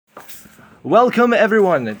Welcome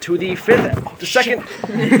everyone to the second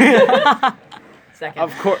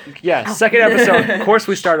episode. Of course,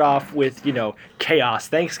 we start off with chaos.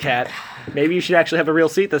 Thanks, Kat. Maybe you should actually have a real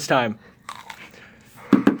seat this time.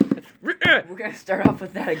 We're gonna start off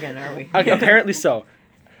with that again, are we? Okay, apparently so.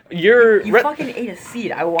 You fucking ate a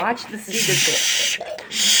seed. I watched the seed.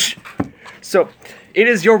 Shh. So, it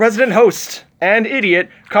is your resident host and idiot,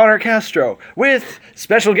 Connor Castro, with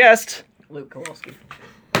special guest Luke Kowalski.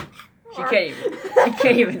 She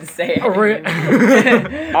can't even say it.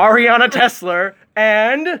 Ariana Tesler,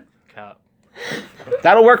 and Cat.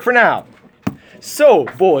 That'll work for now. So,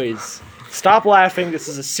 boys, stop laughing. This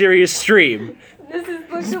is a serious stream. This is the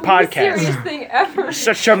most podcast. serious thing ever.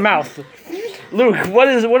 Shut your mouth. Luke, what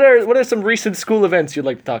are some recent school events you'd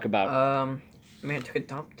like to talk about? I took a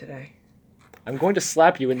dump today. I'm going to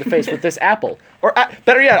slap you in the face with this apple. Or,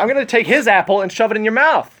 better yet, I'm going to take his apple and shove it in your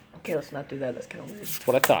mouth. Okay, let's not do that. That's kind of weird. That's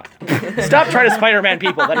what I thought. Stop trying to Spider-Man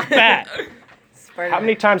people. That is bad. Spider-Man. How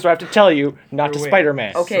many times do I have to tell you not to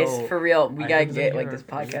Spider-Man? Okay, So, for real, we I gotta wasn't get here. this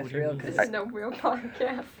podcast real. This is no real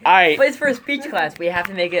podcast. But it's for a speech class. We have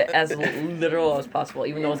to make it as literal as possible,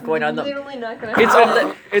 even though it's going on the. Literally not gonna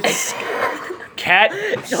happen. It's Cat.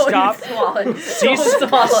 Stop.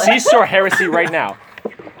 Cease your heresy right now.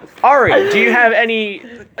 Ari, do you have any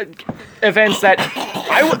events that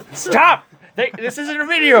I would stop? This isn't a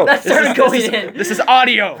video. That started going in. This is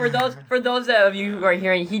audio. For those of you who are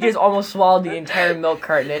hearing, he just almost swallowed the entire milk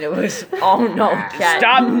carton, and it was Cat.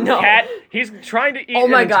 Stop, no. Cat. He's trying to eat Oh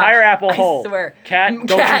my an entire gosh, apple I whole. swear. Cat,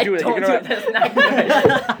 don't you do it. Don't You're do gonna... it. That's not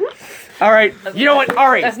good. All right. You know what,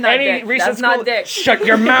 Ari? That's not any dick. recent That's not school... dick. Shut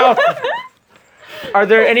your mouth. Are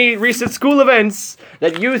there any recent school events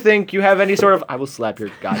that you think you have any sort of... I will slap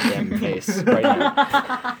your goddamn face right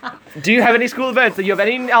now. Do you have any school events that you have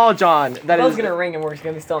any knowledge on that I was is... gonna ring and we're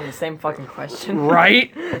gonna be still on the same fucking question.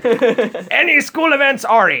 Right? Any school events,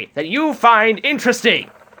 Ari, that you find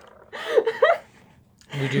interesting?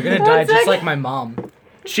 Dude, you're gonna die just like my mom.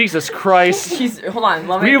 Jesus Christ. Hold on.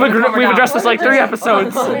 Let me We've calm her down. addressed this like 3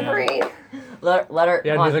 episodes. Let me breathe. Let her.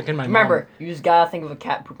 Yeah, hold on. neither can my mom. Remember, you just gotta think of a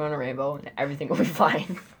cat pooping on a rainbow, and everything will be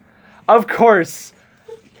fine. Of course.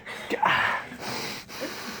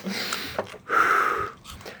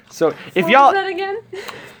 So, if What y'all... was that again?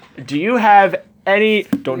 Do you have any...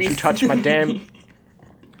 Don't you touch my damn...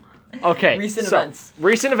 Okay, Recent so, events.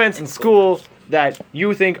 Recent events in school that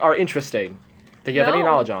you think are interesting, that you have any No.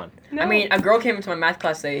 knowledge on. No. I mean, a girl came into my math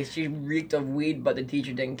class today. She reeked of weed, but the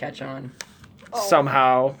teacher didn't catch on. Oh.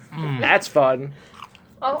 Somehow. That's fun.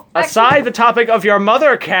 Oh, Aside the topic of your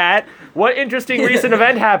mother, Cat, what interesting recent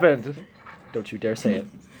event happened? Don't you dare say it.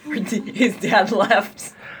 His dad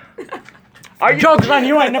left. Joke's on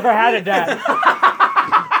you, I never had a dad.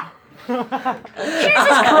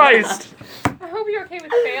 Jesus Christ. I hope you're okay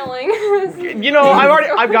with failing. You know,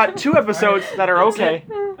 I've got 2 episodes that are okay.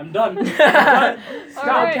 I'm done. All Stop,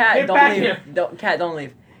 right. Cat. Get Don't back leave. here. Cat, don't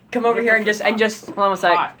leave. Come over here and just hold on a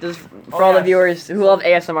sec. Just for all the viewers who love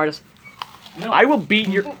ASMR, just I will beat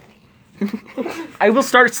your... I will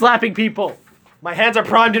start slapping people. My hands are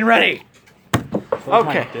primed and ready.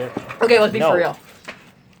 Okay. okay. Let's be No. for real.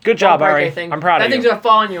 Good job, Don't break Ari. anything. I'm proud that of thing's you. gonna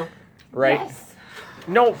fall on you. Right? Yes.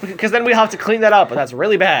 No, because then we have to clean that up, and that's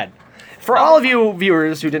really bad. For all of you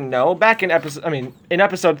viewers who didn't know, back in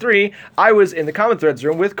episode 3, I was in the comment threads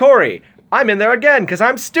room with Corey. I'm in there again because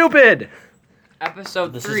I'm stupid.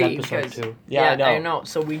 Episode This 3. is episode because- 2. Yeah, I I know. know.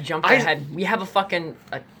 So we jumped I- ahead. We have a fucking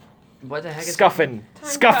what the heck is Scuffin.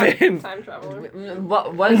 Scuffin. Time traveler.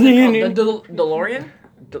 What is it called? The DeLorean?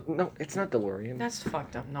 No, it's not DeLorean. That's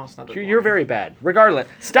fucked up. No, it's not. You're very bad. Regardless,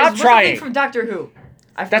 stop What's the trying. thing from Doctor Who?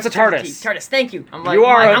 That's a TARDIS. TARDIS. Thank you. I'm like, You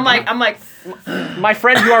are I'm a- like. My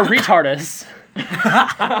friend, you are retardus.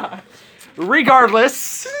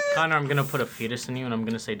 Regardless. Connor, I'm gonna put a fetus in you and I'm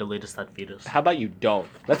gonna say delete us that fetus. How about you don't?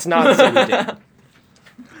 Let's not say we did.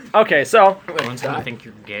 Okay, so Everyone's gonna think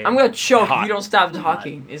you're gay. I'm gonna choke Hot. if you don't stop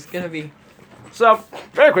talking. It's gonna be.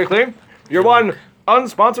 very quickly, your one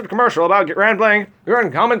unsponsored commercial about Get Rambling. You're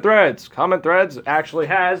in Comment Threads. Comment Threads actually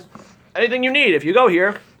has anything you need if you go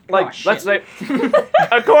here. Like, Oh, shit. let's say,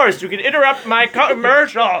 of course, you can interrupt my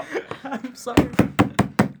commercial. I'm sorry.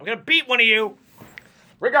 I'm gonna beat one of you.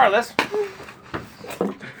 Regardless,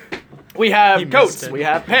 we have He missed coats, it. we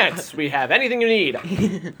have pants, we have anything you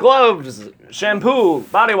need. Gloves, shampoo,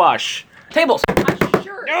 body wash. Tables.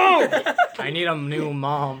 Sure. No! I need a new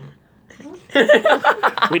mom.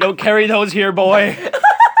 We don't carry those here, boy.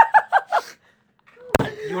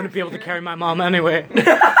 You wouldn't be able to carry my mom anyway.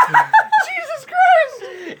 Jesus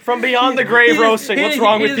Christ! from beyond the grave roasting. What's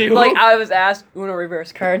wrong with you? Like out of his ass. Uno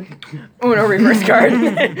reverse card. Uno reverse card.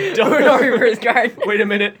 Uno reverse card. Wait a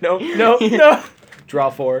minute. No. Draw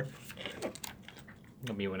 4.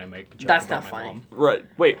 Me when I make a joke That's about not my funny. mom. Right.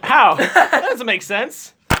 Wait. How? That doesn't make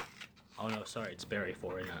sense. Oh no, sorry, it's Barry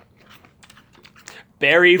 4 in that.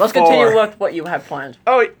 Barry Let's 4. continue with what you have planned.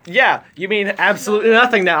 Oh yeah. You mean absolutely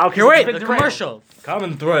nothing now? 'Cause Here, wait, it's been the derailed. commercial.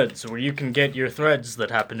 Common threads, where you can get your threads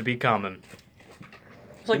that happen to be common.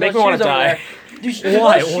 It's like Make those me wanna shoes over die. there.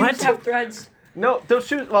 Why? Those shoes What? have threads? No, those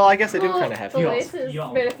shoes. Well, I guess they do Well, kind of have the heels. lace is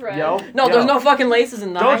Yo. made of thread. Yo. No, there's no fucking laces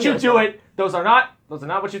in the Don't you high do heels. it. Those are not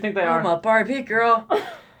what you think they I'm are. a Barbie girl.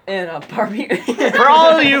 And a Barbie. For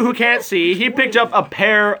all of you who can't see, he picked up a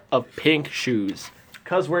pair of pink shoes.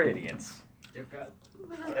 Cause we're idiots.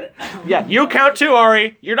 Yeah, you count too,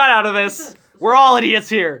 Ari. You're not out of this. We're all idiots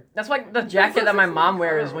here. That's like the jacket that my mom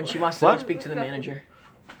wears when she wants to What? speak to the manager.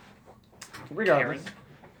 Regardless,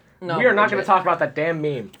 No, we are not going legit. to talk about that damn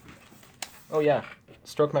meme. Oh yeah,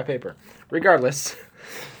 stroke my paper. Regardless,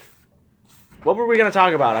 what were we going to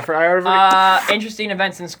talk about? I already. Interesting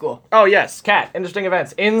events in school. Oh yes, Kat. Interesting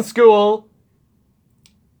events in school.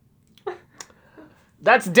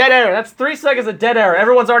 That's dead air. That's 3 seconds of dead air.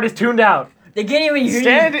 Everyone's already tuned out. They can't even hear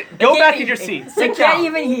Stand. you. Go They back can't in your even- seat. They Sit can't down.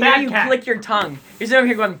 even hear Bad you cat. click your tongue. You're sitting over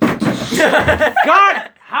here going. God,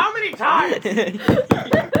 how many times?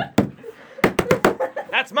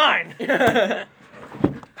 That's mine. Hi,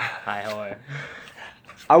 how are you?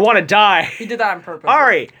 I want to die. He did that on purpose.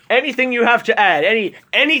 Ari, anything you have to add?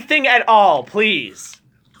 Anything at all, please.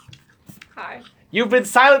 Hi. You've been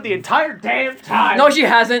silent the entire damn time. No, she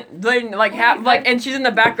hasn't. They, and she's in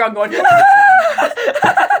the background going.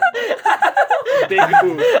 Big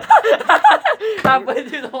ooh. Halfway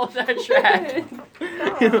through the whole entire track.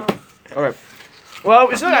 All right. Well,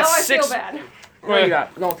 we still Now got I 6. feel bad. What you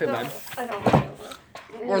got? Don't feel bad. I don't feel bad.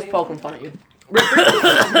 Where's poking fun at you?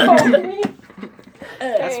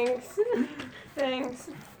 Thanks. Thanks.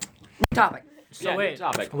 Topic. So Yeah, wait,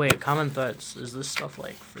 topic. wait, common threads. Is this stuff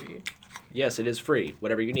like free? Yes, it is free.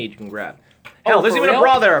 Whatever you need, you can grab. Hell, there's for even a real?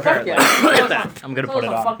 bra there Fuck apparently. yeah. Look at that. I'm gonna Oh, put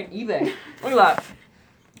it's it on on. fucking eBay. Look at that.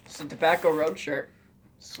 It's a Tobacco Road shirt.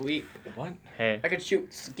 Sweet. What? Hey, I could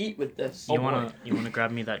shoot skeet with this. you wanna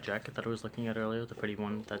grab me that jacket that I was looking at earlier, the pretty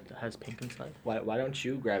one that has pink inside? Why don't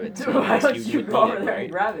you grab it? Dude, why don't you would go need over it, there right?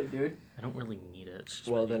 and grab it, dude? I don't really need it. It's just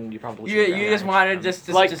Well, then you probably You, should grab you it. just wanted to just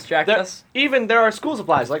Like, distract there- us? Even there are school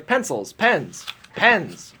supplies like pencils, pens,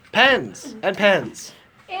 and pens.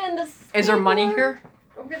 And a Is there money stapler. here?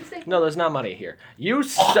 I'm gonna say. No, there's not money here. You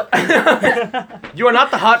You are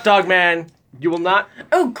not the hot dog man. You will not.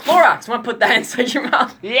 Oh, Clorox! Want to put that inside your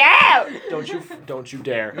mouth? Yeah! Don't you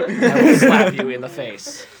dare. I will slap you in the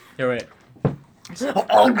face. Here, wait. You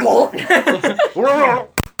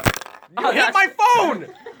hit my phone!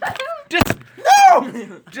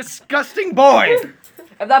 No! Disgusting boy!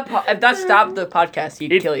 If that stopped the podcast,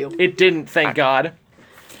 he'd kill you. It didn't, thank God.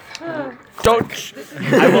 Don't.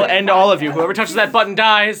 I will end all of you. Whoever touches that button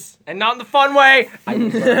dies, and not in the fun way. I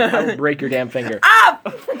will break your damn finger.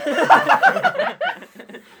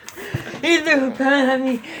 He threw a pen at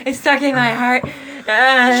me. It's stuck in my heart.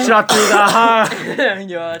 Shut to the heart.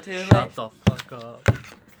 You're too late. Shut the fuck up.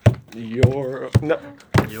 You're no.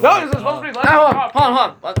 You're No, this is supposed to be. Oh, hold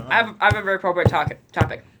on. I have a very appropriate topic.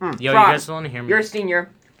 Yo, you Prom. guys still wanna hear me? You're a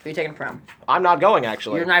senior. Who are you taking to prom? I'm not going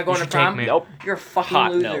actually. You're not going You to should take prom? me. Nope. You're a fucking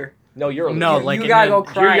Hot no. loser. No, you're a No, loser. like you in gotta the- go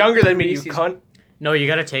cry. You're younger than me, you Reese's. cunt. No, you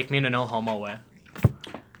gotta take me in a no homo way. I'm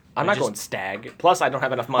I not just- going stag. Plus, I don't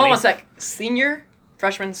have enough money. Hold on a sec. Senior,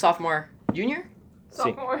 freshman, sophomore, junior?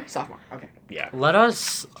 Sophomore. Sophomore. Okay. Yeah.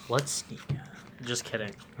 Let's sneak. Just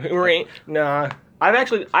kidding. Nah. I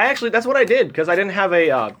actually, that's what I did because I didn't have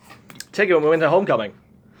a ticket when we went to homecoming.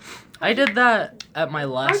 I did that at my How'd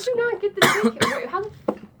last you school. not get the ticket? Wait, how the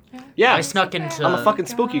Yeah. I snuck into. I'm a fucking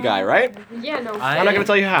spooky guy, right? Yeah, no. I'm not gonna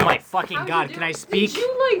tell you how. Oh my fucking How'd god! you Can do I it? speak? Did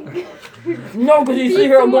you, like... No, because you beat see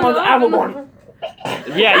her someone going to up Avalon.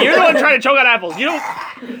 Yeah, you're the one trying to choke on apples.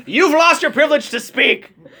 You've lost your privilege to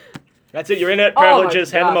speak. That's it. You're in it.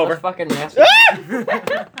 Privileges. Hand them over. That's fucking nasty.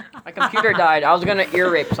 My computer died. I was gonna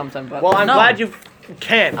ear rape something, but Well, I'm No. glad you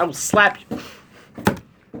can. I will slap you.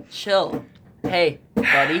 chill. Hey,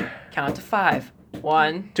 buddy, count to 5.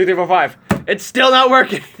 1. 2, 3, 4, 5. It's still not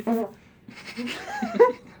working.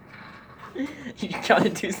 You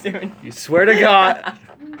counted too soon. You swear to God.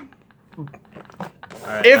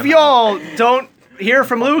 Alright, If I'm- y'all don't hear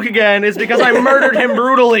from Luke again, it's because I murdered him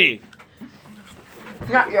brutally.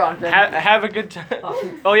 Not your thing. Have a good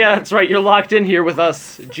time. Oh yeah, that's right. You're locked in here with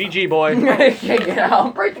us, GG boy. Get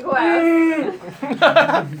out. Break the glass.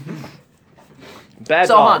 Bad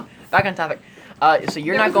So, dog. hold on. Back on topic. So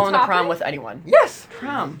you're There not was a going to prom topic? with anyone. Yes,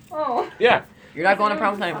 prom. Oh. Yeah. You're not going to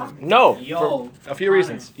prom with anyone. No. Yo, For a few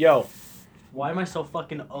reasons. Yo. why am I so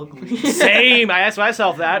fucking ugly? Same. I asked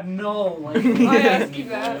myself that. No, like. I asked you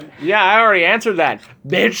that. Yeah, I already answered that,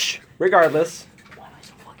 bitch. Regardless. Why am I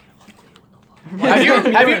so fucking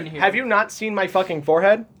ugly? Have you not seen my fucking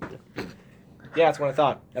forehead? Yeah, that's what I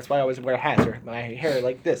thought. That's why I always wear hats or my hair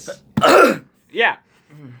like this. Yeah.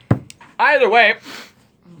 Either way,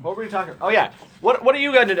 what were we talking? Oh yeah. What are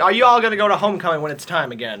you gonna do? Are you all gonna go to homecoming when it's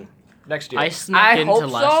time again next year? I snuck I into hope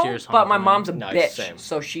last so, year's but my homecoming. mom's a Nice, bitch, same.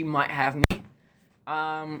 so she might have me.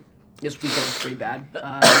 This weekend was pretty bad.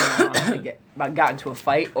 I got into a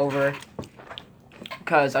fight over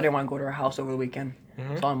because I didn't want to go to her house over the weekend.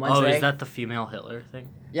 So on Oh, Wednesday. is that the female Hitler thing?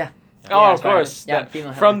 Oh, Yeah, of that's right. course. Yeah, That-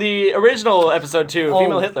 female from the original episode 2, Oh.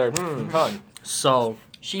 female Hitler. Fun. So,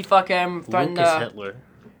 She fucking threatened Lucas to. Hitler.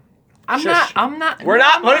 I'm Shush. not. We're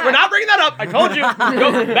not I'm bringing that up. I told you.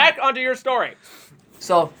 Go back onto your story.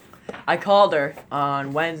 So, I called her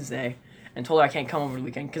on Wednesday and told her I can't come over the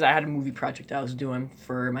weekend because I had a movie project I was doing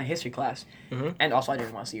for my history class, and also I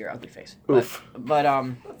didn't want to see her ugly face. Oof. But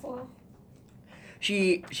That's a lot.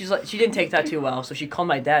 she's like she didn't take that too well, so she called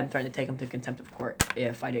my dad and threatened to take him to contempt of court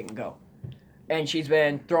if I didn't go. And she's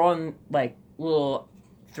been throwing like little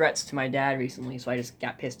threats to my dad recently, so I just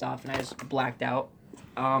got pissed off and I just blacked out.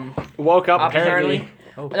 Woke up Apparently,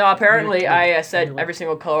 apparently. no, apparently I said every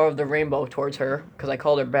single color of the rainbow towards her because I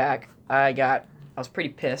called her back. I was pretty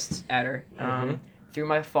pissed at her. Threw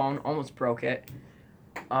my phone, almost broke it.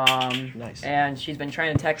 Nice. And she's been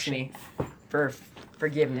trying to text me for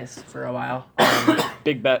forgiveness for a while.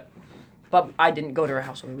 Big bet. But I didn't go to her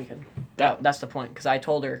house over the weekend. That's the point. Because I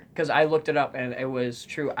told her, because I looked it up and it was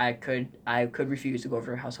true. I could refuse to go over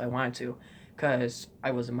to her house if I wanted to, because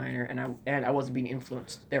I was a minor and I wasn't being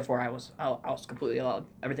influenced. Therefore, I was completely allowed.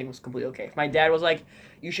 Everything was completely okay. If my dad was like,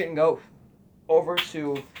 you shouldn't go over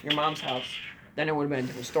to your mom's house, then it would have been a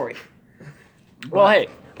different story. Well, hey,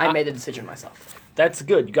 I made the decision myself. that's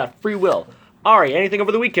good. You got free will. Ari, anything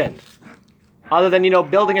over the weekend? Other than,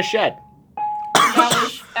 building a shed. That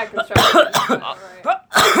was extra strategy.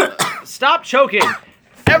 Alright. Stop choking.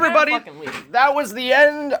 Everybody, Fucking leave. that was the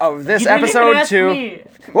end of this You didn't even episode ask 2. me.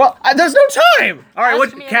 Well, there's no time. All right,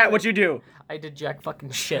 Ask me Kat, anyway. what'd you do? I did jack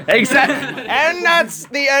fucking shit. Exactly. And that's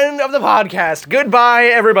the end of the podcast. Goodbye,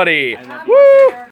 everybody. I'm Woo! there.